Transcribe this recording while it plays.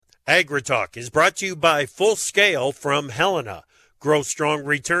AgriTalk is brought to you by Full Scale from Helena. Grow strong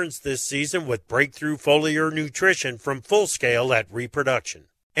returns this season with breakthrough foliar nutrition from Full Scale at Reproduction.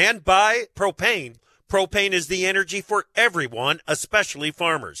 And by Propane. Propane is the energy for everyone, especially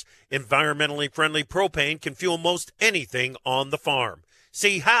farmers. Environmentally friendly propane can fuel most anything on the farm.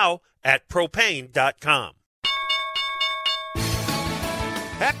 See how at propane.com.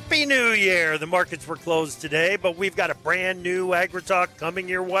 Happy New Year! The markets were closed today, but we've got a brand new AgriTalk coming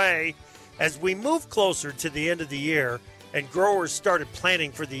your way. As we move closer to the end of the year and growers started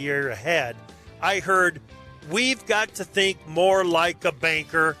planning for the year ahead, I heard we've got to think more like a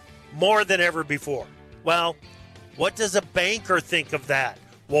banker more than ever before. Well, what does a banker think of that?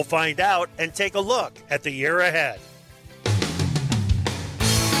 We'll find out and take a look at the year ahead.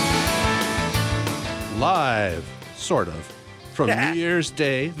 Live, sort of, from New Year's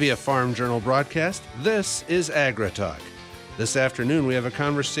Day via Farm Journal broadcast, this is AgriTalk. This afternoon, we have a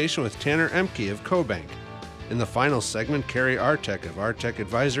conversation with Tanner Emke of CoBank. In the final segment, Carrie Artek of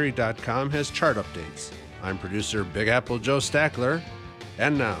ArtekAdvisory.com has chart updates. I'm producer Big Apple Joe Stackler.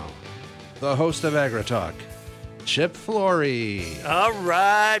 And now, the host of AgriTalk, Chip Flory. All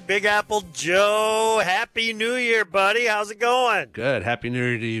right, Big Apple Joe. Happy New Year, buddy. How's it going? Good. Happy New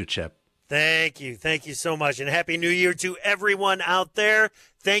Year to you, Chip. Thank you. Thank you so much. And Happy New Year to everyone out there.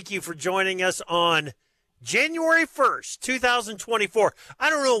 Thank you for joining us on January 1st, 2024. I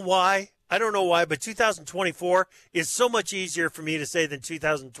don't know why, but 2024 is so much easier for me to say than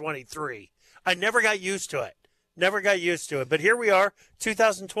 2023. I never got used to it. But here we are,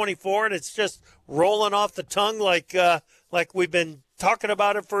 2024, and it's just rolling off the tongue like we've been talking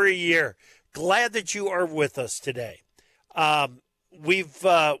about it for a year. Glad that you are with us today. We've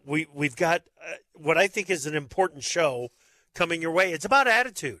got what I think is an important show coming your way. It's about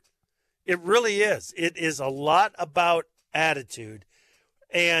attitude. It really is. It is a lot about attitude.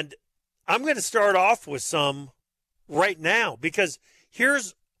 And I'm going to start off with some right now because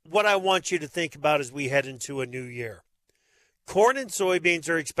here's what I want you to think about as we head into a new year. Corn and soybeans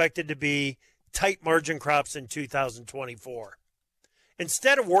are expected to be tight margin crops in 2024.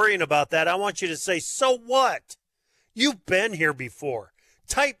 Instead of worrying about that, I want you to say, so what? You've been here before.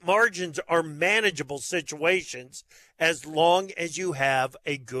 Tight margins are manageable situations as long as you have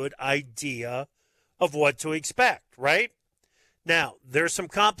a good idea of what to expect, right? Now, there's some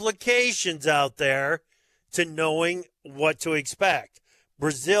complications out there to knowing what to expect.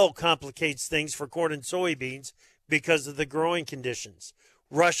 Brazil complicates things for corn and soybeans because of the growing conditions.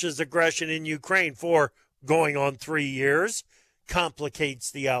 Russia's aggression in Ukraine for going on 3 years complicates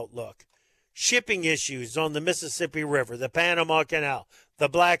the outlook. Shipping issues on the Mississippi River, the Panama Canal, the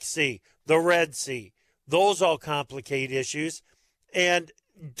Black Sea, the Red Sea, those all complicate issues. And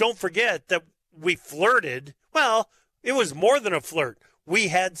don't forget that we flirted. Well, it was more than a flirt. We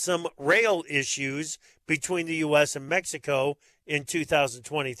had some rail issues between the U.S. and Mexico in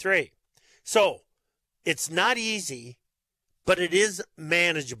 2023. So it's not easy, but it is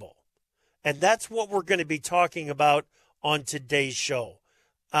manageable. And that's what we're going to be talking about on today's show.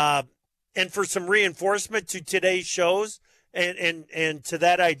 And for some reinforcement to today's shows and to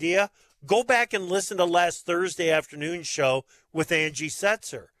that idea, go back and listen to last Thursday afternoon's show with Angie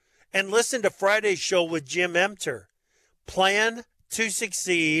Setzer and listen to Friday's show with Jim Emter. Plan to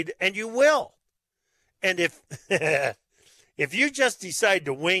succeed, and you will. And if if you just decide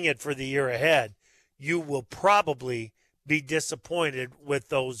to wing it for the year ahead, you will probably be disappointed with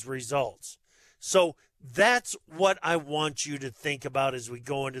those results. So that's what I want you to think about as we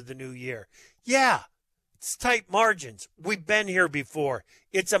go into the new year. Yeah, it's tight margins. We've been here before.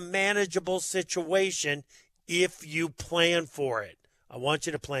 It's a manageable situation if you plan for it. I want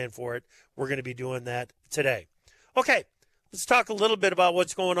you to plan for it. We're going to be doing that today. Okay, let's talk a little bit about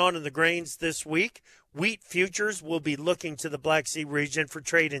what's going on in the grains this week. Wheat futures will be looking to the Black Sea region for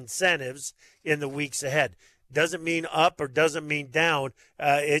trade incentives in the weeks ahead. Doesn't mean up or doesn't mean down.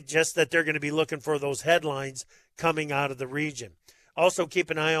 It's just that they're going to be looking for those headlines coming out of the region. Also, keep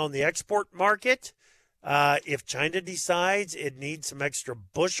an eye on the export market. If China decides it needs some extra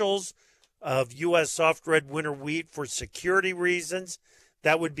bushels of U.S. soft red winter wheat for security reasons,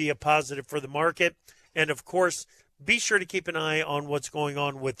 that would be a positive for the market. And, of course, be sure to keep an eye on what's going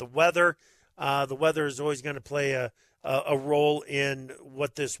on with the weather. The weather is always going to play a role in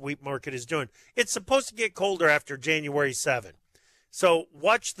what this wheat market is doing. It's supposed to get colder after January 7. So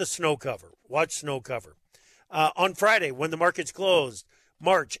watch the snow cover. On Friday, when the market's closed,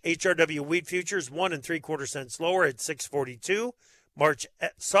 March HRW wheat futures 1 3/4 cents lower at 6.42. March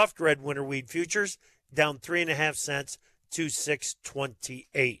soft red winter wheat futures down 3.5 cents to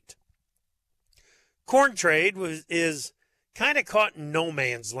 6.28. Corn trade is kind of caught in no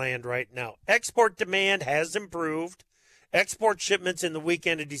man's land right now. Export demand has improved. Export shipments in the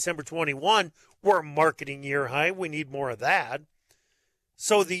weekend of December 21 were a marketing year high. We need more of that.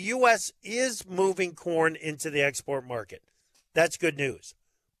 So the U.S. is moving corn into the export market. That's good news.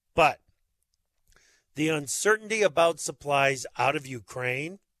 But the uncertainty about supplies out of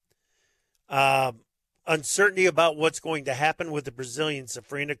Ukraine, uncertainty about what's going to happen with the Brazilian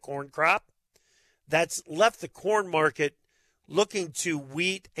safrinha corn crop, that's left the corn market looking to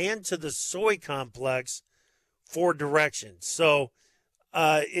wheat and to the soy complex for direction. So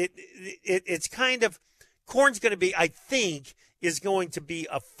it's kind of, corn's going to be, I think, is going to be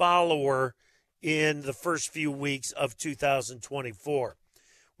a follower in the first few weeks of 2024.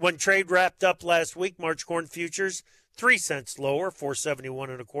 When trade wrapped up last week, March corn futures 3 cents lower, 471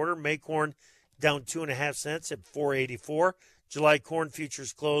 and a quarter. May corn down 2.5 cents at 484. July corn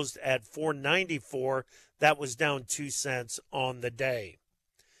futures closed at 494. That was down 2 cents on the day.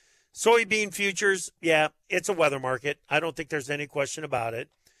 Soybean futures, yeah, it's a weather market. I don't think there's any question about it.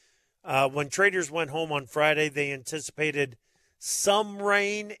 When traders went home on Friday, they anticipated some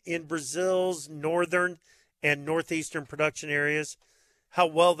rain in Brazil's northern and northeastern production areas. How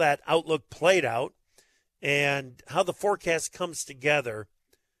well that outlook played out and how the forecast comes together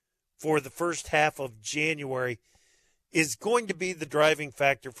for the first half of January is going to be the driving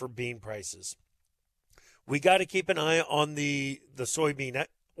factor for bean prices. We got to keep an eye on the soybean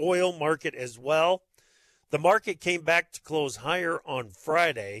oil market as well. The market came back to close higher on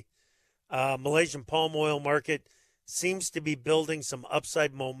Friday. Malaysian palm oil market seems to be building some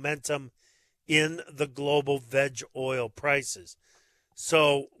upside momentum in the global veg oil prices.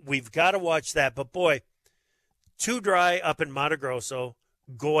 So we've got to watch that. But boy, too dry up in Mato Grosso,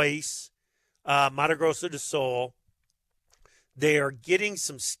 Goiás, Mato Grosso do Sul. They are getting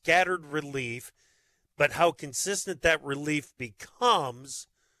some scattered relief, but how consistent that relief becomes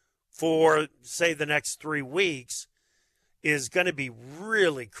for, say, the next 3 weeks is going to be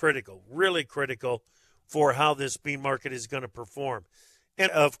really critical for how this bean market is going to perform.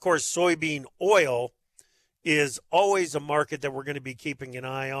 And, of course, soybean oil is always a market that we're going to be keeping an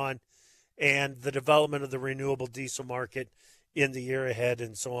eye on, and the development of the renewable diesel market in the year ahead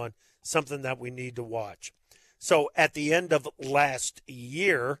and so on, something that we need to watch. So at the end of last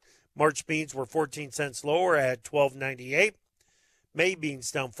year, March beans were 14 cents lower at $12.98. May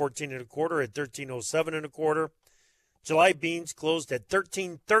beans down 14 and a quarter at $13.07 and a quarter. July beans closed at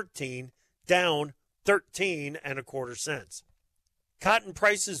 $13.13, down 13 and a quarter cents. Cotton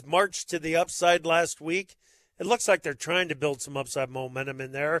prices marched to the upside last week. It looks like they're trying to build some upside momentum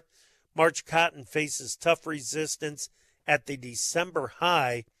in there. March cotton faces tough resistance at the December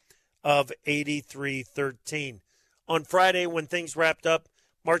high of 83.13. On Friday, when things wrapped up,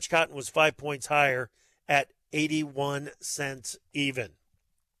 March cotton was 5 points higher at 81 cents even.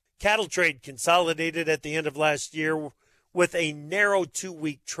 Cattle trade consolidated at the end of last year with a narrow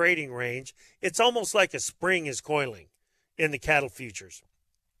 2-week trading range. It's almost like a spring is coiling in the cattle futures,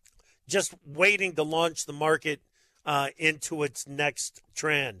 just waiting to launch the market into its next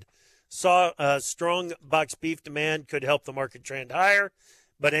trend. Strong box beef demand could help the market trend higher,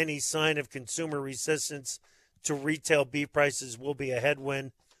 but any sign of consumer resistance to retail beef prices will be a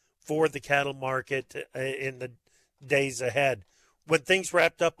headwind for the cattle market in the days ahead. When things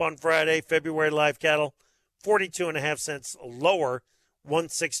wrapped up on Friday, February live cattle 42.5 cents lower,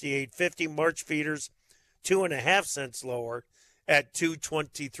 168.50. March feeders 2.5 cents lower at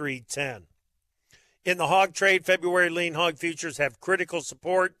 223.10. In the hog trade, February lean hog futures have critical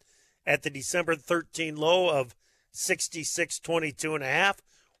support at the December 13 low of 66.22.5.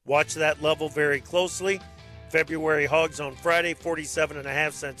 Watch that level very closely. February hogs on Friday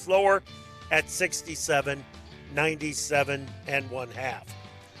 47.5 cents lower at 67.97.5.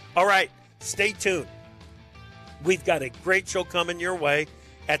 All right, stay tuned. We've got a great show coming your way.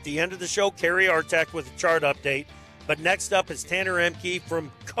 At the end of the show, Carrie Artak with a chart update. But next up is Tanner Emke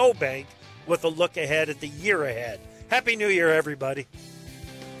from CoBank with a look ahead at the year ahead. Happy New Year, everybody.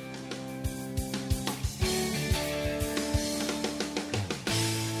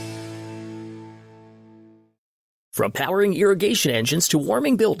 From powering irrigation engines to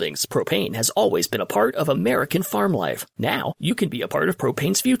warming buildings, propane has always been a part of American farm life. Now, you can be a part of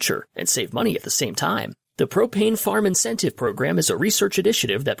propane's future and save money at the same time. The Propane Farm Incentive Program is a research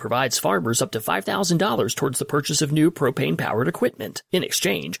initiative that provides farmers up to $5,000 towards the purchase of new propane-powered equipment. In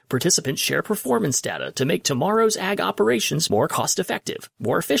exchange, participants share performance data to make tomorrow's ag operations more cost-effective,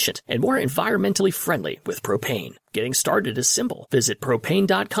 more efficient, and more environmentally friendly with propane. Getting started is simple. Visit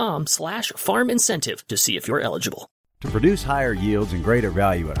propane.com/farm incentive to see if you're eligible. To produce higher yields and greater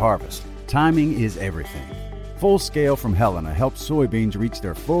value at harvest, timing is everything. Full Scale from Helena helps soybeans reach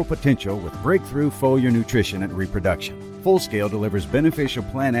their full potential with breakthrough foliar nutrition and reproduction. Full Scale delivers beneficial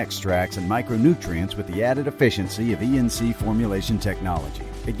plant extracts and micronutrients with the added efficiency of ENC formulation technology.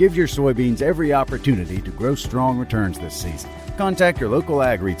 It gives your soybeans every opportunity to grow strong returns this season. Contact your local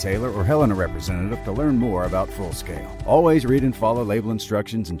ag retailer or Helena representative to learn more about Full Scale. Always read and follow label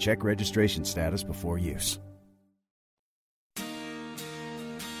instructions and check registration status before use.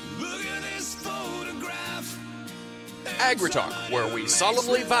 AgriTalk, where we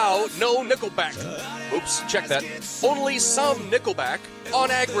solemnly vow no Nickelback. Oops, check that. Only some Nickelback on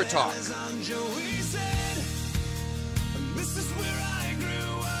AgriTalk.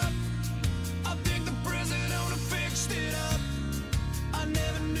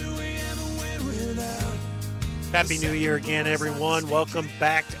 Happy New Year again, everyone. Welcome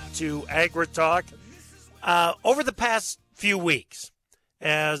back to AgriTalk. Over the past few weeks,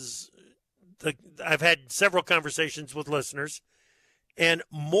 I've had several conversations with listeners, and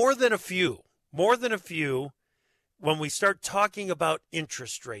more than a few, when we start talking about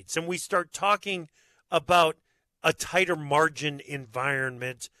interest rates and we start talking about a tighter margin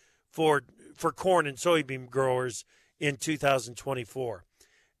environment for corn and soybean growers in 2024,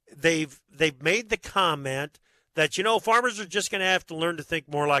 they've made the comment that, farmers are just going to have to learn to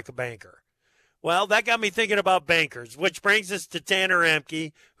think more like a banker. Well, that got me thinking about bankers, which brings us to Tanner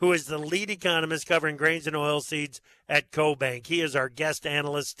Emke, who is the lead economist covering grains and oilseeds at CoBank. He is our guest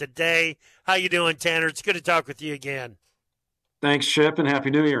analyst today. How you doing, Tanner? It's good to talk with you again. Thanks, Chip, and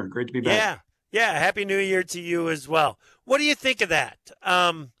Happy New Year. Great to be back. Yeah, Happy New Year to you as well. What do you think of that?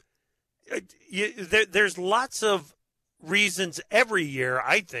 There's lots of reasons every year,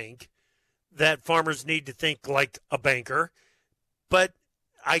 I think, that farmers need to think like a banker, but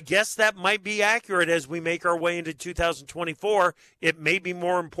I guess that might be accurate as we make our way into 2024. It may be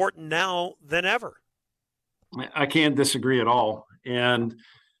more important now than ever. I can't disagree at all. And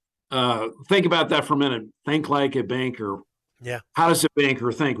think about that for a minute. Think like a banker. Yeah. How does a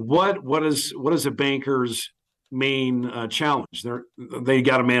banker think? What is a banker's main challenge? They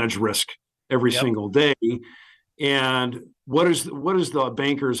got to manage risk every single day. And what is the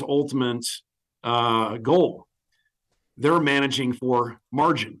banker's ultimate goal? They're managing for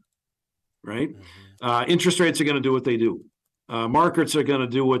margin, right? Mm-hmm. Interest rates are going to do what they do. Markets are going to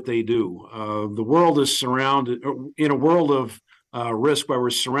do what they do. The world is surrounded in a world of risk where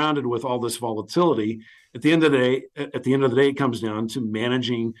we're surrounded with all this volatility. At the end of the day, it comes down to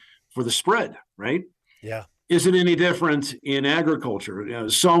managing for the spread, right? Yeah. Is it any different in agriculture?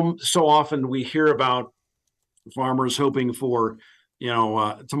 So often we hear about farmers hoping for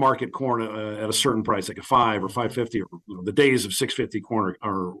to market corn at a certain price, like a $5 or $5.50, or the days of $6.50 corn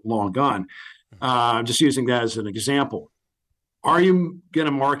are long gone. I'm just using that as an example. Are you going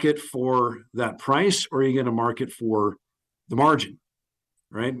to market for that price, or are you going to market for the margin,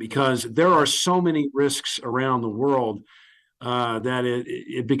 right? Because there are so many risks around the world that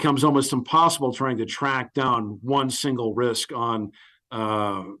it becomes almost impossible trying to track down one single risk on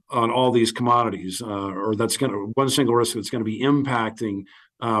all these commodities, or one single risk that's going to be impacting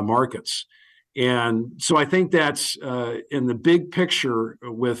markets. And so I think that's in the big picture,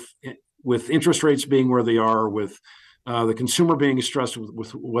 with interest rates being where they are, with the consumer being stressed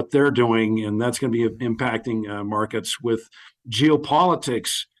with what they're doing, and that's going to be impacting markets, with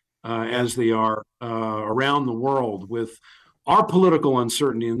geopolitics as they are around the world, with our political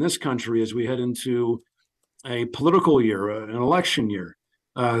uncertainty in this country as we head into a political year, an election year.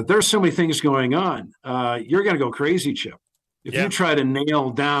 There's so many things going on. You're going to go crazy, Chip. If you try to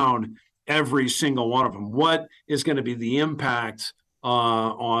nail down every single one of them, what is going to be the impact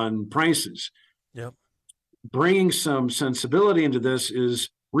on prices? Yep. Bringing some sensibility into this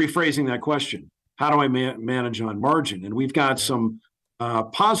is rephrasing that question. How do I manage on margin? And we've got some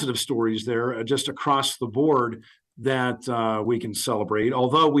positive stories there just across the board that we can celebrate,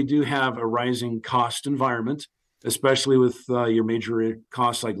 although we do have a rising cost environment, especially with your major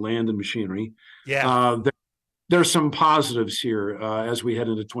costs like land and machinery. There's some positives here as we head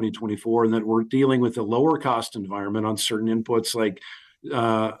into 2024, and that we're dealing with a lower cost environment on certain inputs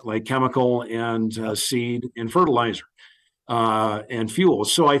like chemical and seed and fertilizer and fuel.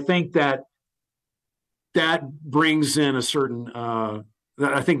 So I think that brings in a certain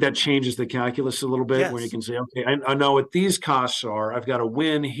I think that changes the calculus a little bit, when you can say, okay, I know what these costs are. I've got a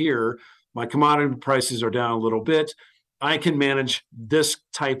win here. My commodity prices are down a little bit. I can manage this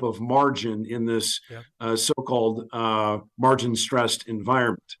type of margin in this so-called margin-stressed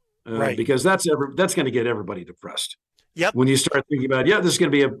environment, because that's going to get everybody depressed. Yep. When you start thinking about, this is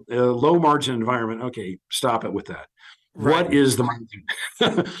going to be a low-margin environment, okay, stop it with that. Right. What is the margin?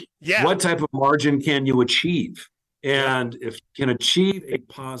 Yeah. What type of margin can you achieve? And if you can achieve a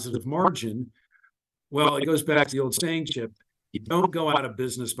positive margin, well, it goes back to the old saying, Chip, you don't go out of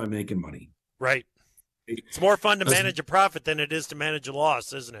business by making money. Right. It's more fun to manage a profit than it is to manage a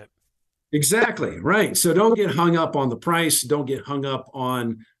loss, isn't it? Exactly. Right. So don't get hung up on the price. Don't get hung up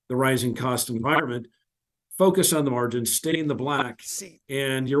on the rising cost environment. Focus on the margin, stay in the black,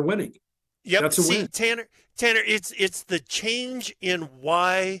 and you're winning. Yep. That's a win. Tanner, it's the change in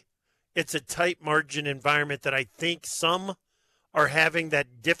why it's a tight margin environment that I think some are having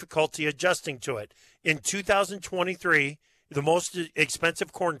that difficulty adjusting to it. In 2023, the most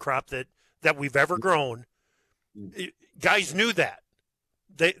expensive corn crop that we've ever grown, guys knew that.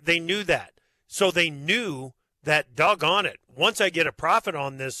 They knew that. So they knew that, doggone it, once I get a profit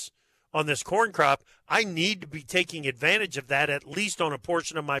on this corn crop, I need to be taking advantage of that at least on a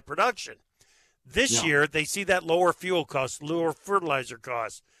portion of my production. This year, they see that lower fuel costs, lower fertilizer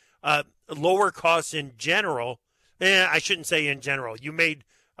costs, lower costs in general. I shouldn't say in general. You made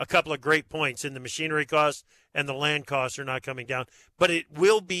a couple of great points in the machinery costs and the land costs are not coming down. But it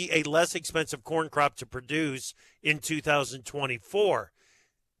will be a less expensive corn crop to produce in 2024.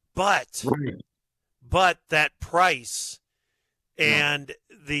 But that price and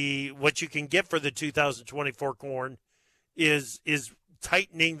what you can get for the 2024 corn is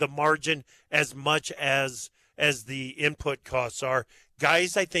tightening the margin as much as the input costs are.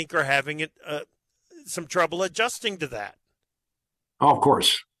 Guys, I think, are having some trouble adjusting to that. Oh, of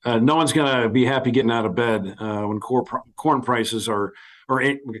course. No one's going to be happy getting out of bed when corn prices or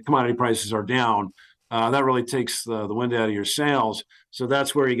commodity prices are down. That really takes the wind out of your sails. So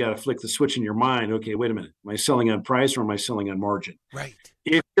that's where you got to flick the switch in your mind. Okay, wait a minute. Am I selling on price or am I selling on margin? Right.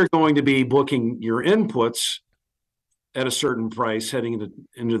 If you're going to be booking your inputs at a certain price heading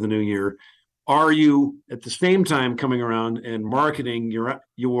into the new year, are you at the same time coming around and marketing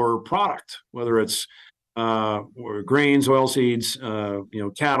your product, whether it's grains,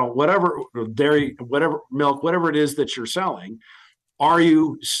 oilseeds, cattle, whatever, dairy, whatever, milk, whatever it is that you're selling? Are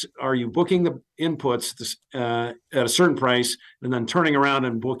you booking the inputs at a certain price and then turning around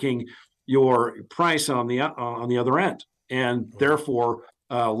and booking your price on the other end, and therefore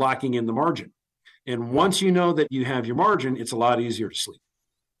locking in the margin? And once you know that you have your margin, it's a lot easier to sleep.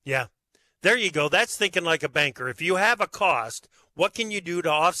 Yeah. There you go. That's thinking like a banker. If you have a cost, what can you do to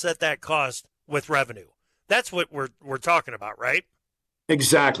offset that cost with revenue? That's what we're talking about, right?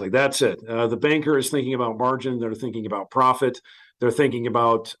 Exactly. That's it. The banker is thinking about margin. They're thinking about profit. They're thinking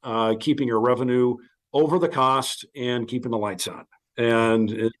about keeping your revenue over the cost and keeping the lights on.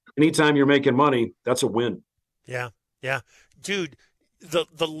 And anytime you're making money, that's a win. Yeah. Yeah. Dude,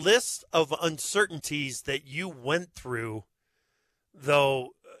 the list of uncertainties that you went through,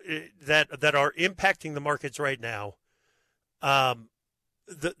 though, that are impacting the markets right now,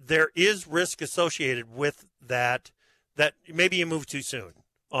 there is risk associated with that maybe you move too soon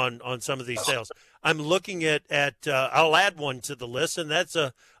on some of these sales. I'm looking at I'll add one to the list, and that's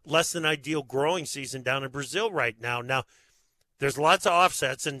a less than ideal growing season down in Brazil right now. Now, there's lots of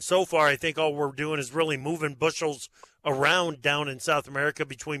offsets, and so far I think all we're doing is really moving bushels around down in South America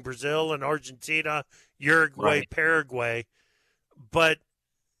between Brazil and Argentina, Uruguay, Paraguay. But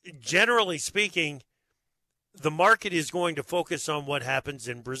generally speaking, the market is going to focus on what happens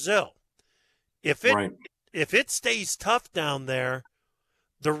in Brazil. If it stays tough down there,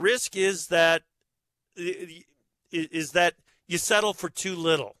 the risk is that you settle for too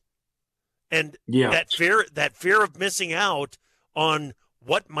little, and that fear of missing out on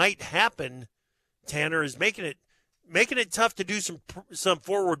what might happen, Tanner, is making it tough to do some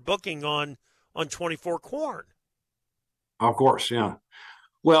forward booking on 24 corn. Of course, yeah.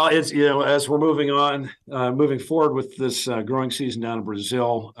 Well, it's as we're moving forward with this growing season down in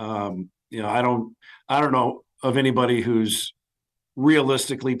Brazil, I don't know of anybody who's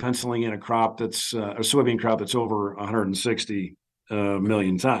realistically penciling in a crop that's a soybean crop that's over 160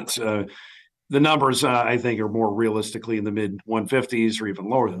 million tons. The numbers I think are more realistically in the mid 150s or even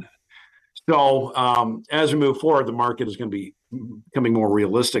lower than that. So as we move forward, the market is going to be becoming more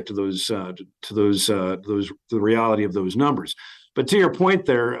realistic to the reality of those numbers. But to your point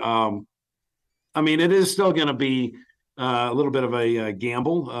there, it is still going to be a little bit of a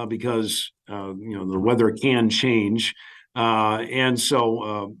gamble because the weather can change, and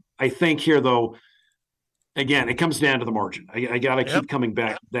so I think here, though, again, it comes down to the margin. I got to keep coming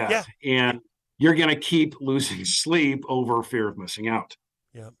back to that, and you're going to keep losing sleep over fear of missing out.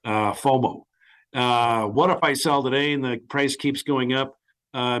 FOMO. What if I sell today and the price keeps going up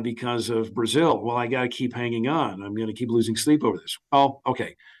because of Brazil? Well, I got to keep hanging on. I'm going to keep losing sleep over this. Oh,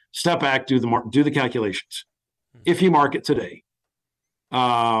 okay. Step back, do the calculations. if you market today,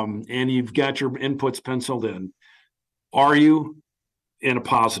 and you've got your inputs penciled in, are you in a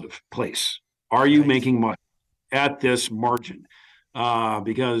positive place? Are you making money at this margin?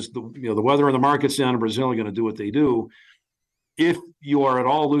 Because the weather and the markets down in Brazil are going to do what they do. If you are at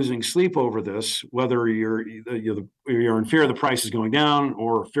all losing sleep over this, whether you're in fear of the prices going down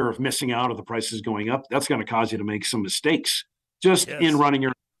or fear of missing out of the prices going up, that's going to cause you to make some mistakes just in running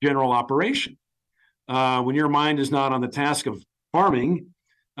your general operation. When your mind is not on the task of farming,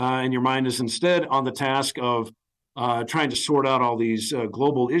 and your mind is instead on the task of trying to sort out all these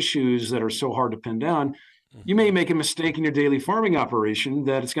global issues that are so hard to pin down, you may make a mistake in your daily farming operation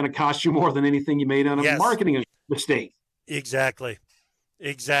that it's going to cost you more than anything you made on a marketing mistake. Exactly,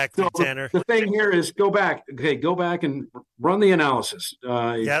 So Tanner. The thing here is go back and run the analysis.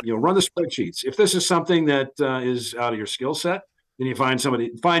 Run the spreadsheets. If this is something that is out of your skill set, then you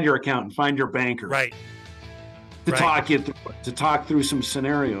find your accountant, find your banker, to talk through some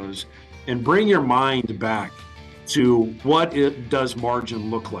scenarios and bring your mind back to what it does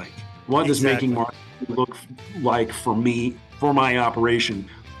margin look like. What does making margin look like for me, for my operation?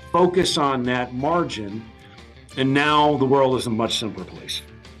 Focus on that margin, and now the world is a much simpler place.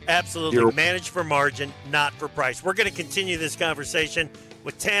 Absolutely. Manage for margin, not for price. We're going to continue this conversation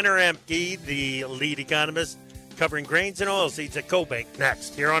with Tanner Emke, the lead economist covering grains and oilseeds at CoBank,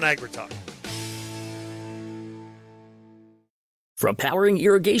 next here on AgriTalk. From powering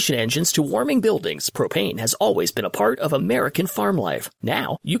irrigation engines to warming buildings, propane has always been a part of American farm life.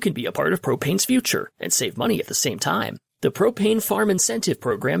 Now, you can be a part of propane's future and save money at the same time. The Propane Farm Incentive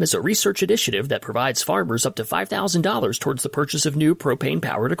Program is a research initiative that provides farmers up to $5,000 towards the purchase of new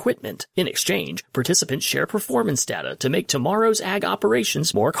propane-powered equipment. In exchange, participants share performance data to make tomorrow's ag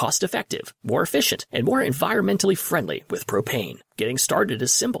operations more cost-effective, more efficient, and more environmentally friendly with propane. Getting started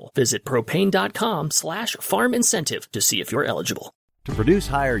is simple. Visit propane.com/farm incentive to see if you're eligible. To produce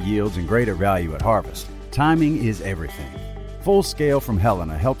higher yields and greater value at harvest, timing is everything. Full Scale from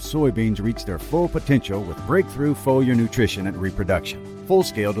Helena helps soybeans reach their full potential with breakthrough foliar nutrition and reproduction. Full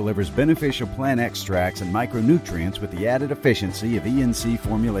Scale delivers beneficial plant extracts and micronutrients with the added efficiency of ENC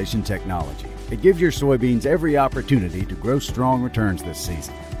formulation technology. It gives your soybeans every opportunity to grow strong returns this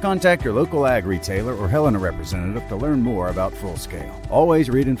season. Contact your local ag retailer or Helena representative to learn more about Full Scale.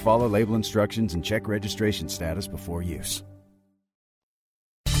 Always read and follow label instructions and check registration status before use.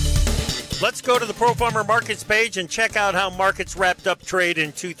 Let's go to the Pro Farmer Markets page and check out how markets wrapped up trade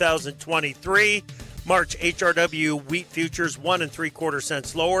in 2023. March HRW wheat futures 1 3/4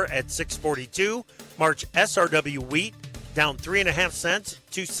 cents lower at 642. March SRW wheat down 3.5 cents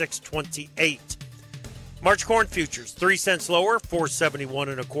to 628. March corn futures 3 cents lower, 471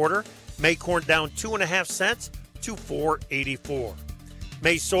 1/4. May corn down 2.5 cents to 484.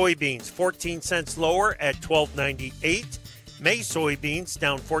 May soybeans 14 cents lower at 12.98. May soybeans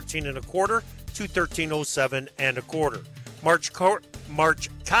down 14 1/4 to 13.07 1/4. March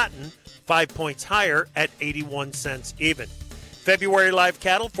cotton 5 points higher at 81 cents even. February live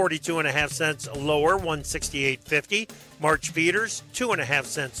cattle 42.5 cents lower, 168.50. March feeders 2.5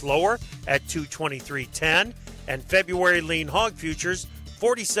 cents lower at 223.10, and February lean hog futures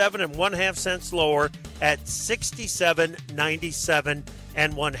 47.5 cents lower at 67.97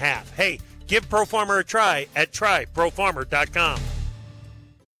 1/2. Hey, give Pro Farmer a try at tryprofarmer.com.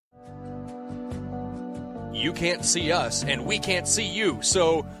 You can't see us, and we can't see you,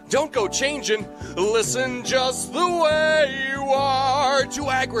 so don't go changing. Listen just the way you are to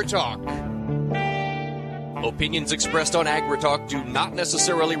AgriTalk. Opinions expressed on AgriTalk do not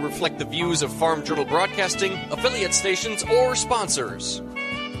necessarily reflect the views of Farm Journal Broadcasting, affiliate stations, or sponsors.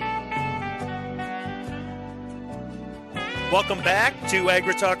 Welcome back to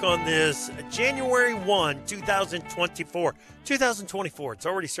AgriTalk on this January 1, 2024. 2024. It's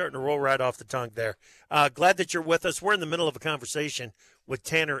already starting to roll right off the tongue there. Glad that you're with us. We're in the middle of a conversation with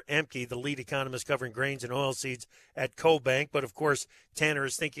Tanner Emke, the lead economist covering grains and oilseeds at CoBank. But, of course, Tanner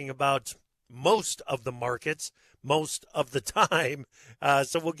is thinking about most of the markets most of the time.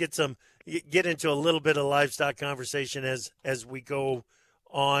 So we'll get into a little bit of livestock conversation as we go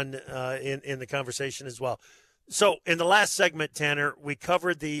on in the conversation as well. So in the last segment, Tanner, we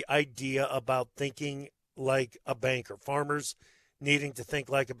covered the idea about thinking like a banker, farmers needing to think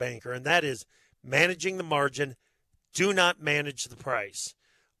like a banker, and that is managing the margin. Do not manage the price.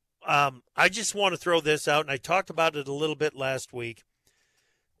 I just want to throw this out, and I talked about it a little bit last week.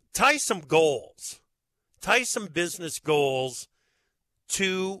 Tie some goals. Tie some business goals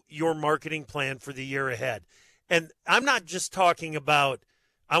to your marketing plan for the year ahead. And I'm not just talking about,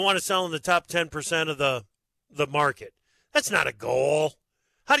 I want to sell in the top 10% of the market. That's not a goal.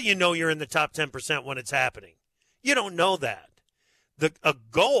 How do you know you're in the top 10% when it's happening? You don't know that. A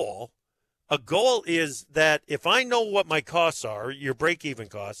goal is that if I know what my costs are, your break-even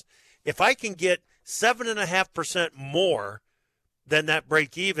costs, if I can get 7.5% more than that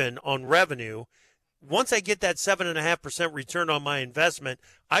break-even on revenue, once I get that 7.5% return on my investment,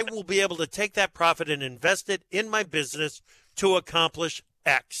 I will be able to take that profit and invest it in my business to accomplish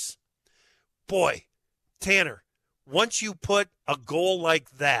X. Boy, Tanner, once you put a goal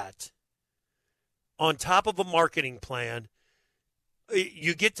like that on top of a marketing plan,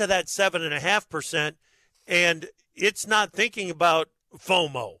 you get to that 7.5%, and it's not thinking about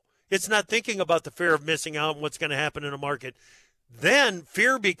FOMO. It's not thinking about the fear of missing out on what's going to happen in a market. Then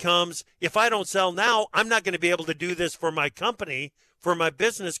fear becomes, if I don't sell now, I'm not going to be able to do this for my company, for my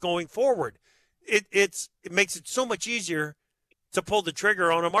business going forward. It makes it so much easier to pull the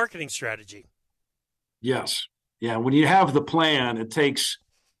trigger on a marketing strategy. Yes. Yeah. When you have the plan, it takes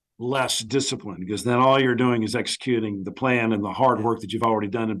less discipline, because then all you're doing is executing the plan and the hard work that you've already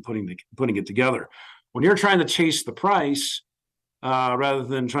done and putting it together. When you're trying to chase the price, rather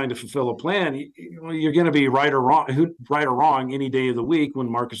than trying to fulfill a plan, you're going to be right or wrong any day of the week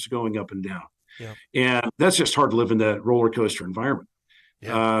when markets are going up and down. Yeah. And that's just hard to live in that roller coaster environment.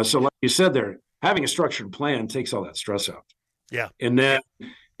 Yeah. So like you said there, having a structured plan takes all that stress out. Yeah. And then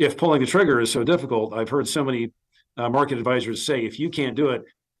if pulling the trigger is so difficult, I've heard so many market advisors say, if you can't do it,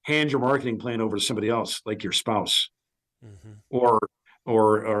 hand your marketing plan over to somebody else, like your spouse or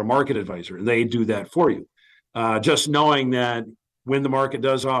a market advisor, and they do that for you. Just knowing that when the market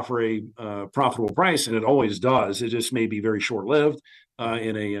does offer a profitable price, and it always does, it just may be very short-lived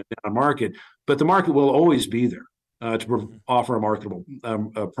in a down market, but the market will always be there to offer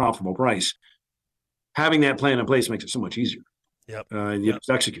a profitable price. Having that plan in place makes it so much easier. Yep. You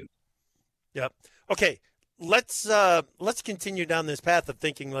just execute. Yep. Okay. Let's continue down this path of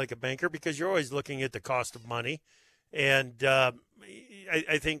thinking like a banker, because you're always looking at the cost of money, and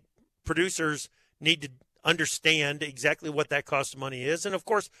I think producers need to understand exactly what that cost of money is. And of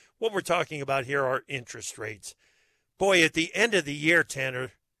course, what we're talking about here are interest rates. Boy, at the end of the year,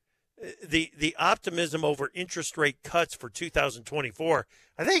 Tanner, the optimism over interest rate cuts for 2024,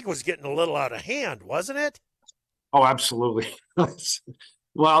 I think was getting a little out of hand, wasn't it? Oh, absolutely.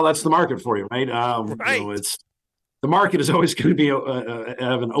 Well, that's the market for you, right? Right. The market is always going to be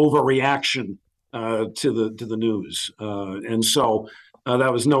have an overreaction to the news, and so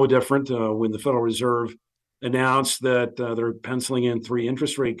that was no different when the Federal Reserve announced that they're penciling in 3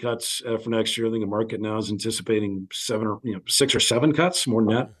 interest rate cuts for next year. I think the market now is anticipating 6 or 7 cuts, more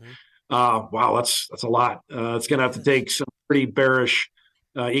than that. Wow, that's a lot. It's going to have to take some pretty bearish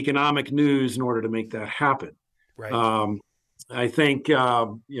economic news in order to make that happen. Right. I think we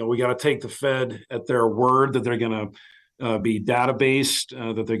got to take the Fed at their word that they're going to be data-based,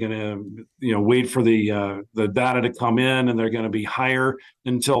 that they're going to wait for the data to come in, and they're going to be higher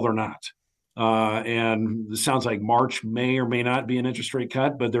until they're not. And it sounds like March may or may not be an interest rate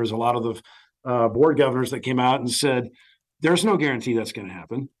cut, but there's a lot of the board governors that came out and said there's no guarantee that's going to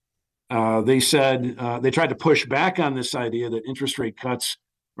happen. They said they tried to push back on this idea that interest rate cuts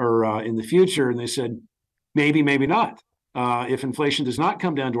are in the future, and they said maybe not. If inflation does not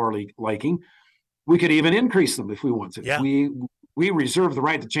come down to our liking, we could even increase them if we want to. Yeah. We reserve the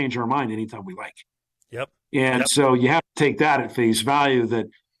right to change our mind anytime we like. Yep. And so you have to take that at face value, that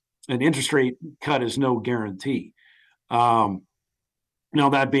an interest rate cut is no guarantee. Now,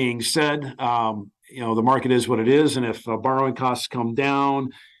 that being said, the market is what it is, and if borrowing costs come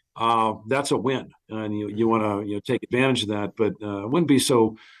down, that's a win, and you want to take advantage of that. But I wouldn't be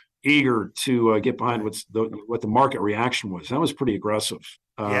so eager to get behind what the market reaction was. That was pretty aggressive.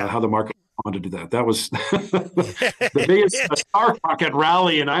 How the market responded to that. That was the biggest skyrocket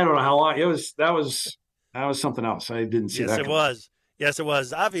rally, and I don't know how long it was. That was something else. I didn't see that. Yes, it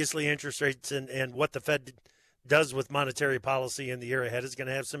was. Obviously, interest rates and what the Fed does with monetary policy in the year ahead is going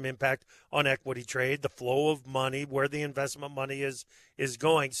to have some impact on equity trade, the flow of money, where the investment money is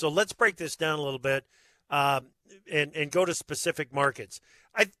going. So let's break this down a little bit and go to specific markets.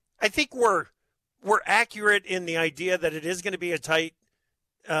 I think we're accurate in the idea that it is going to be a tight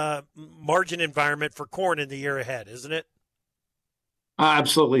margin environment for corn in the year ahead, isn't it?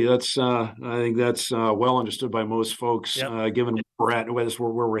 Absolutely. That's I think that's well understood by most folks, given where we're at, where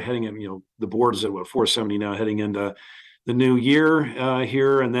we're heading. And the board is at 470 now, heading into the new year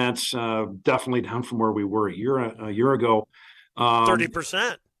here, and that's definitely down from where we were a year ago.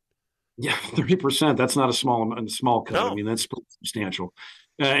 30%. Yeah, 30%. That's not a small cut. No. I mean, that's pretty substantial.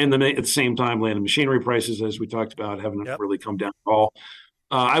 And then at the same time, land and machinery prices, as we talked about, haven't really come down at all.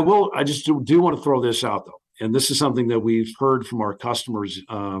 I just do want to throw this out, though. And this is something that we've heard from our customers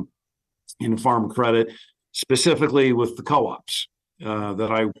in farm credit. specifically with the co-ops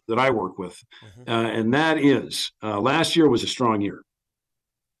that I work with, and that is last year was a strong year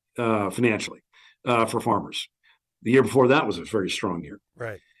financially for farmers. The year before that was a very strong year.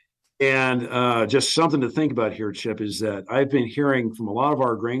 Right. And just something to think about here, Chip, is that I've been hearing from a lot of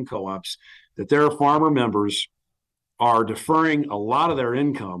our grain co-ops that their farmer members are deferring a lot of their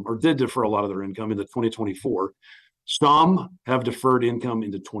income, or did defer a lot of their income into 2024. Some have deferred income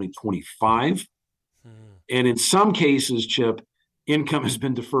into 2025. And in some cases, Chip, income has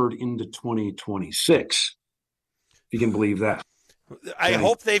been deferred into 2026. If you can believe that. I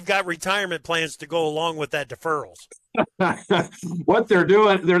hope they've got retirement plans to go along with that deferrals. What they're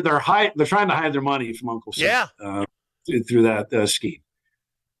doing, they're trying to hide their money from Uncle Sam, through that scheme.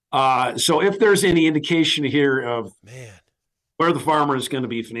 So if there's any indication here of where the farmer is going to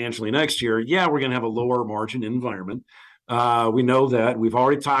be financially next year, we're going to have a lower margin environment. We know that. We've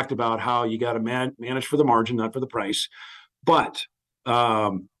already talked about how you got to manage for the margin, not for the price. But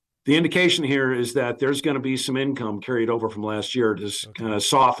the indication here is that there's going to be some income carried over from last year to kind of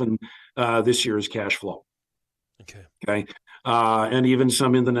soften this year's cash flow. Okay. And even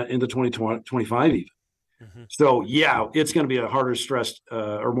some into 2025 even. So, it's going to be a harder stressed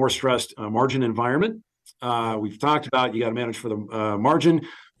or more stressed margin environment. We've talked about you got to manage for the margin,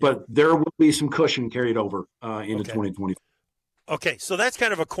 but there will be some cushion carried over into 2020. Okay, so that's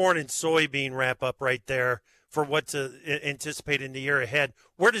kind of a corn and soybean wrap up right there for what to anticipate in the year ahead.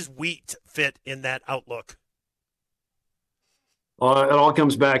 Where does wheat fit in that outlook? It all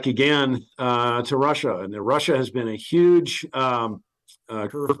comes back again to Russia, and Russia has been a huge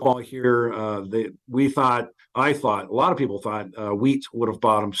curveball here. I thought, a lot of people thought wheat would have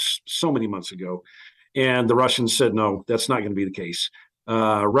bottomed so many months ago, and the Russians said no, that's not going to be the case.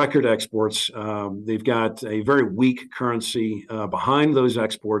 Record exports. They've got a very weak currency behind those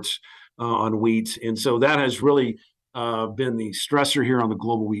exports on wheat, and so that has really been the stressor here on the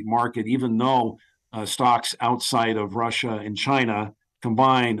global wheat market, even though stocks outside of Russia and China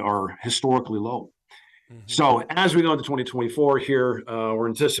combined are historically low. So as we go into 2024 here, we're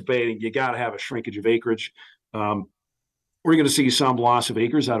anticipating you got to have a shrinkage of acreage. We're going to see some loss of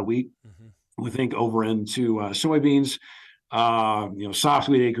acres out of wheat. We think over into soybeans. Soft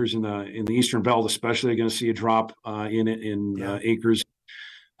wheat acres in the eastern belt especially are going to see a drop in acres.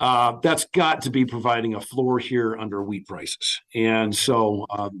 That's got to be providing a floor here under wheat prices. And so,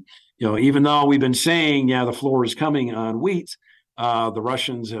 even though we've been saying, the floor is coming on wheat, the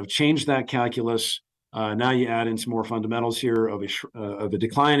Russians have changed that calculus. Now you add in some more fundamentals here of a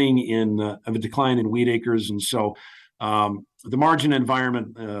decline in wheat acres, and so the margin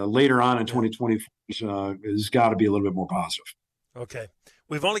environment later on in 2024 has got to be a little bit more positive. Okay.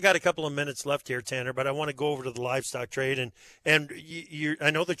 We've only got a couple of minutes left here, Tanner, but I want to go over to the livestock trade, and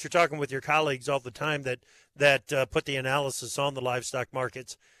I know that you're talking with your colleagues all the time that put the analysis on the livestock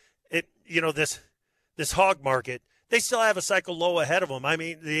markets. This hog market, they still have a cycle low ahead of them. I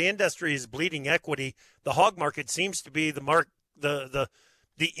mean, the industry is bleeding equity. The hog market seems to be the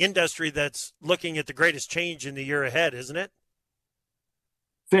industry that's looking at the greatest change in the year ahead, isn't it?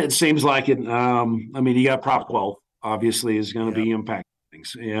 It seems like it. You got Prop 12, obviously, is going to be impacting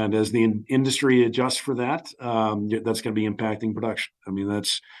things. And as the industry adjusts for that, that's going to be impacting production. I mean,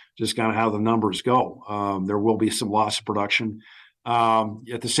 that's just kind of how the numbers go. There will be some loss of production.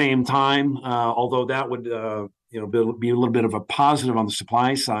 At the same time, although that would be a little bit of a positive on the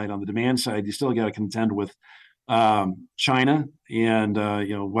supply side, on the demand side, you still got to contend with China and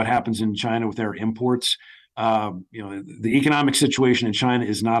what happens in China with their imports. The economic situation in China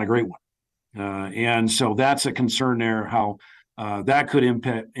is not a great one, and so that's a concern there. How that could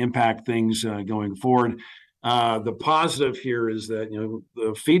impact things going forward. The positive here is that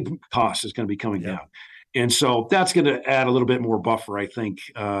the feed cost is going to be coming down, and so that's going to add a little bit more buffer, I think,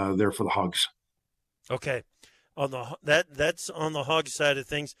 there for the hogs. Okay, that's on the hog side of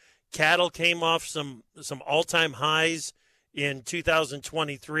things. Cattle came off some all-time highs in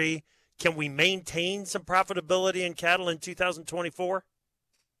 2023. Can we maintain some profitability in cattle in 2024?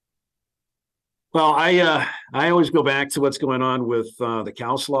 Well, I always go back to what's going on with the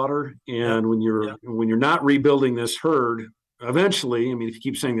cow slaughter, and when you're not rebuilding this herd, eventually, if you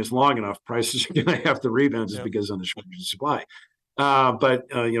keep saying this long enough, prices are going to have to rebound just because of the shortage of supply. But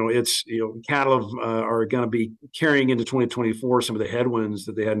cattle are going to be carrying into 2024 some of the headwinds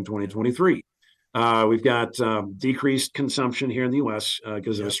that they had in 2023. We've got decreased consumption here in the U.S.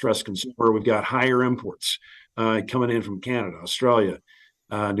 Because of a stressed consumer. We've got higher imports coming in from Canada, Australia,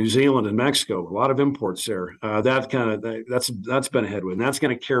 New Zealand, and Mexico. A lot of imports there. That's been a headwind. That's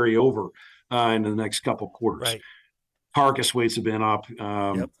going to carry over in the next couple of quarters. Right. Carcass weights have been up.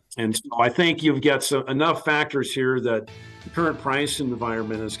 And so I think you've got enough factors here that the current price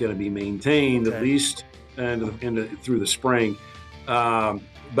environment is going to be maintained at least through the spring.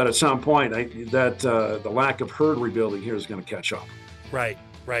 But at some point, the lack of herd rebuilding here is going to catch up. Right.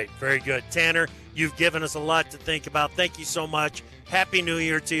 Very good. Tanner, you've given us a lot to think about. Thank you so much. Happy New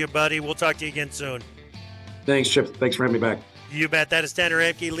Year to you, buddy. We'll talk to you again soon. Thanks, Chip. Thanks for having me back. You bet. That is Tanner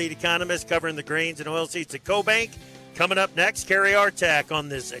Emke, lead economist covering the grains and oilseeds at CoBank. Coming up next, Kerry Artak on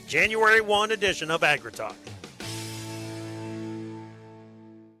this January 1 edition of AgriTalk.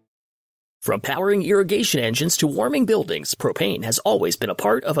 From powering irrigation engines to warming buildings, propane has always been a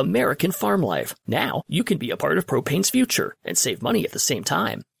part of American farm life. Now, you can be a part of propane's future and save money at the same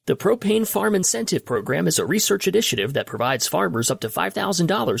time. The Propane Farm Incentive Program is a research initiative that provides farmers up to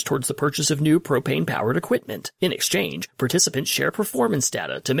 $5,000 towards the purchase of new propane-powered equipment. In exchange, participants share performance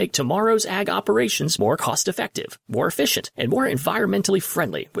data to make tomorrow's ag operations more cost-effective, more efficient, and more environmentally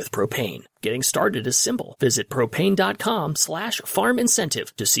friendly with propane. Getting started is simple. Visit propane.com/farm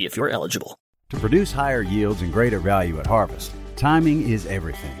incentive to see if you're eligible. To produce higher yields and greater value at harvest, timing is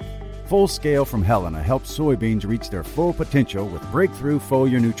everything. Full Scale from Helena helps soybeans reach their full potential with breakthrough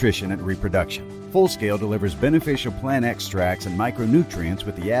foliar nutrition and reproduction. Full Scale delivers beneficial plant extracts and micronutrients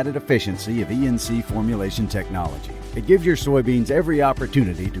with the added efficiency of ENC formulation technology. It gives your soybeans every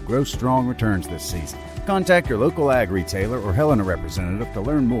opportunity to grow strong returns this season. Contact your local ag retailer or Helena representative to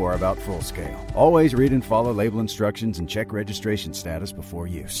learn more about Full Scale. Always read and follow label instructions and check registration status before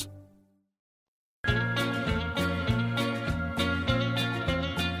use.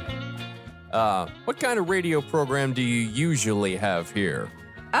 What kind of radio program do you usually have here?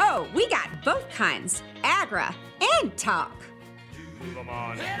 Oh, we got both kinds, Agra and Talk. Move 'em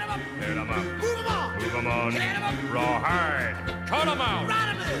on, hit 'em up, hit 'em up, move 'em on, move 'em on, hit 'em up, raw hard, cut 'em out, ride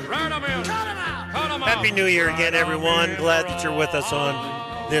 'em in, cut 'em out, cut 'em out. Happy New Year again, everyone. Glad that you're with us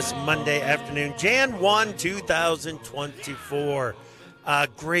on this Monday afternoon, Jan 1, 2024.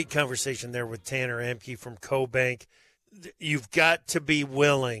 Great conversation there with Tanner Emke from CoBank. You've got to be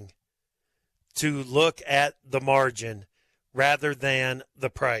willing to look at the margin rather than the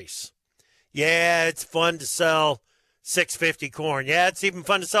price. Yeah, it's fun to sell $6.50 corn. Yeah, it's even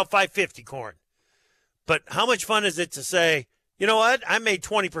fun to sell $5.50 corn. But how much fun is it to say, you know what, I made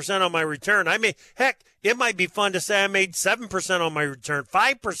 20% on my return. Heck, it might be fun to say I made 7% on my return,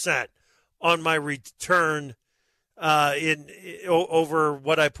 5% on my return over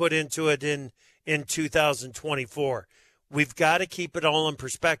what I put into it in 2024. We've got to keep it all in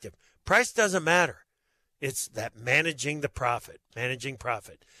perspective. Price doesn't matter. It's that managing profit, and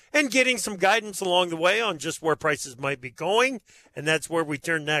getting some guidance along the way on just where prices might be going. And that's where we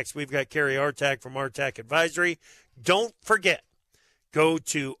turn next. We've got Kerry Artak from Artak Advisory. Don't forget, go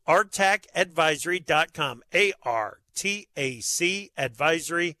to artakadvisory.com, ARTAC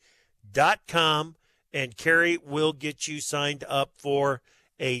advisory.com, and Kerry will get you signed up for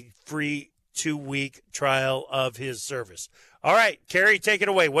a free 2-week trial of his service. All right, Kerry, take it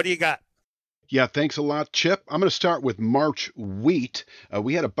away. What do you got? Yeah, thanks a lot, Chip. I'm going to start with March wheat.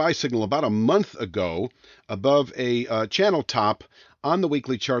 We had a buy signal about a month ago above a channel top on the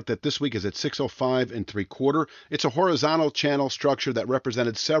weekly chart that this week is at 605 3/4. It's a horizontal channel structure that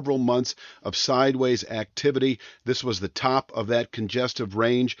represented several months of sideways activity. This was the top of that congestive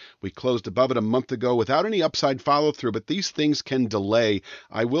range. We closed above it a month ago without any upside follow through, but these things can delay.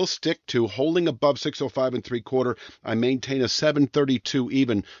 I will stick to holding above 605 3/4. I maintain a 732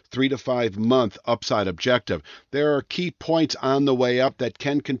 even 3 to 5 month upside objective. There are key points on the way up that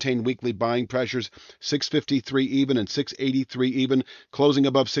can contain weekly buying pressures, 653 even and 683 even. Closing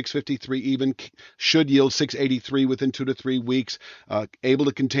above 653 even should yield 683 within 2 to 3 weeks. Able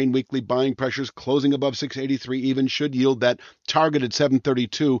to contain weekly buying pressures, closing above 683 even should yield that targeted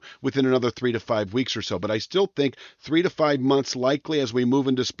 732 within another 3 to 5 weeks or so. But I still think 3 to 5 months likely as we move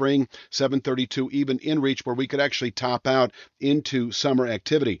into spring, 732 even in reach where we could actually top out into summer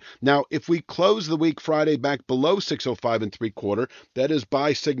activity. Now, if we close the week Friday back below 605 3/4, that is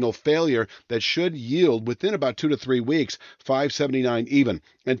buy signal failure. That should yield within about 2 to 3 weeks, 579 even.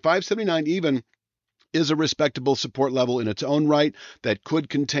 And 579 even is a respectable support level in its own right that could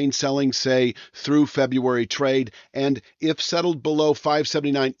contain selling, say, through February trade. And if settled below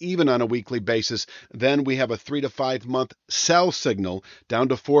 579 even on a weekly basis, then we have a 3 to 5 month sell signal down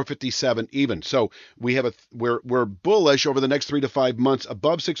to 457 even. So we're bullish over the next 3 to 5 months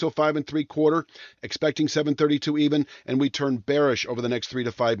above 605 3/4, expecting 732 even, and we turn bearish over the next 3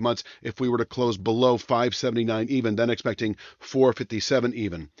 to 5 months if we were to close below 579 even, then expecting 457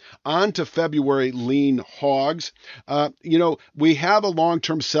 even. On to February lean lean hogs. We have a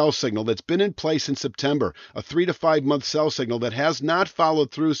long-term sell signal that's been in place in September, a 3 to 5 month sell signal that has not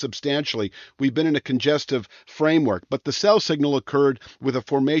followed through substantially. We've been in a congestive framework, but the sell signal occurred with a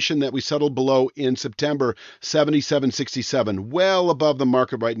formation that we settled below in September, 77.67, well above the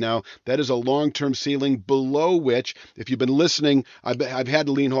market right now. That is a long-term ceiling below which, if you've been listening, I've had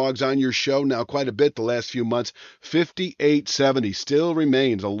lean hogs on your show now quite a bit the last few months. 58.70 still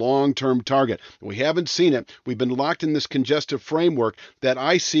remains a long-term target. We haven't seen it. We've been locked in this congestive framework that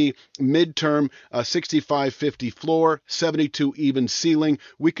I see midterm 65.50 floor, 72 even ceiling.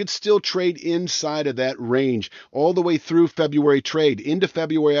 We could still trade inside of that range all the way through February trade into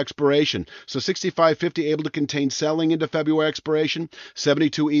February expiration. So 65.50 able to contain selling into February expiration,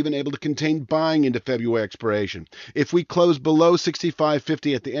 72 even able to contain buying into February expiration. If we close below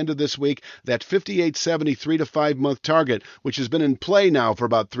 65.50 at the end of this week, that 58.70 3 to 5 month target, which has been in play now for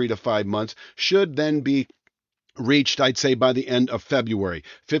about 3 to 5 months, should then be reached, I'd say, by the end of February.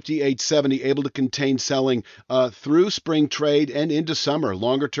 58.70 able to contain selling through spring trade and into summer,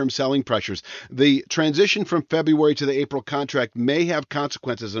 longer-term selling pressures. The transition from February to the April contract may have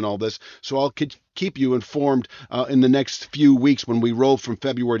consequences in all this, so I'll keep you informed in the next few weeks when we roll from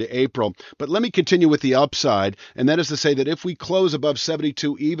February to April. But let me continue with the upside, and that is to say that if we close above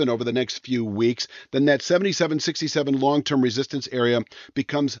 72 even over the next few weeks, then that 77.67 long-term resistance area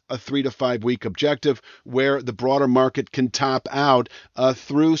becomes a 3 to 5 week objective where the broader market can top out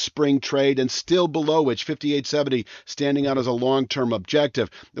through spring trade and still below which 58.70 standing out as a long-term objective.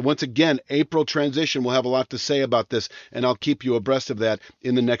 Once again, April transition will have a lot to say about this, and I'll keep you abreast of that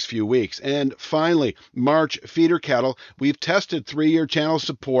in the next few weeks. And finally, March feeder cattle. We've tested 3-year channel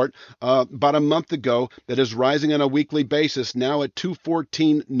support about a month ago that is rising on a weekly basis now at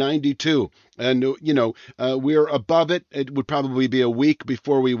 214.92. And, we're above it. It would probably be a week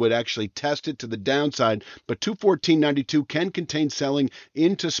before we would actually test it to the downside. But 214.92 can contain selling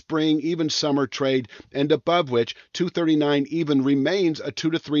into spring, even summer trade, and above which 239 even remains a 2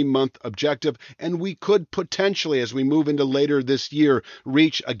 to 3 month objective. And we could potentially, as we move into later this year,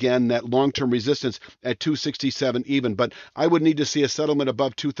 reach again that long-term resistance at 267 even. But I would need to see a settlement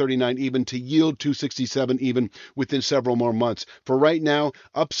above 239 even to yield 267 even within several more months. For right now,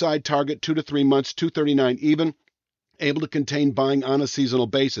 upside target 2 to 3 months, 239 even, able to contain buying on a seasonal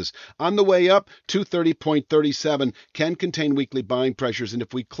basis. On the way up, 230.37 can contain weekly buying pressures, and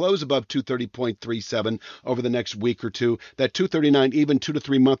if we close above 230.37 over the next week or two, that 239 even 2 to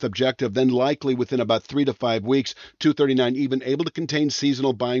 3 month objective, then likely within about 3 to 5 weeks, 239 even able to contain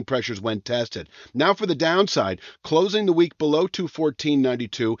seasonal buying pressures when tested. Now for the downside, closing the week below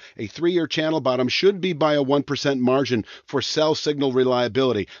 214.92, a 3-year channel bottom should be by a 1% margin for sell signal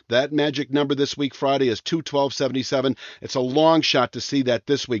reliability. That magic number this week, Friday, is 212.77. It's a long shot to see that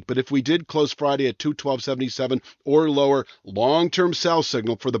this week, but if we did close Friday at 212.77 or lower, long-term sell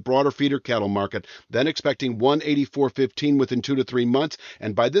signal for the broader feeder cattle market, then expecting 184.15 within 2 to 3 months,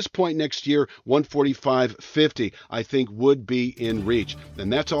 and by this point next year, 145.50 I think would be in reach.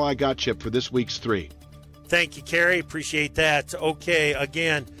 And that's all I got, Chip, for this week's 3. Thank you, Kerry. Appreciate that. Okay,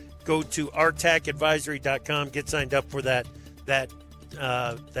 again, go to artacadvisory.com, get signed up for that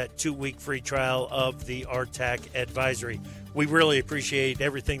 2-week free trial of the RTAC Advisory. We really appreciate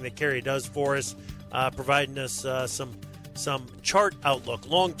everything that Kerry does for us, providing us some chart outlook,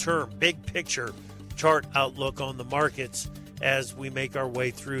 long-term, big picture chart outlook on the markets as we make our way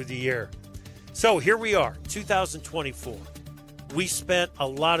through the year. So here we are, 2024. We spent a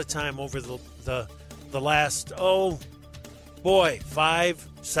lot of time over the last,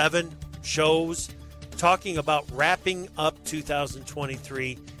 5-7 shows talking about wrapping up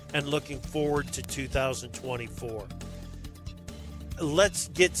 2023 and looking forward to 2024. Let's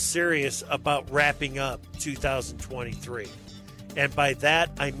get serious about wrapping up 2023. And by that,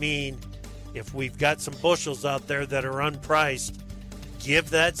 I mean, if we've got some bushels out there that are unpriced,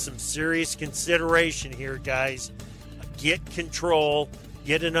 give that some serious consideration here, guys. Get control,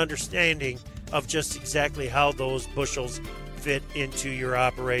 get an understanding of just exactly how those bushels fit into your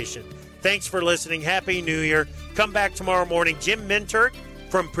operation. Thanks for listening. Happy New Year. Come back tomorrow morning. Jim Minturk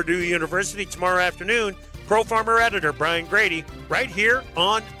from Purdue University tomorrow afternoon. Pro Farmer Editor Brian Grady right here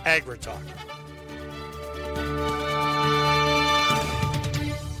on AgriTalk.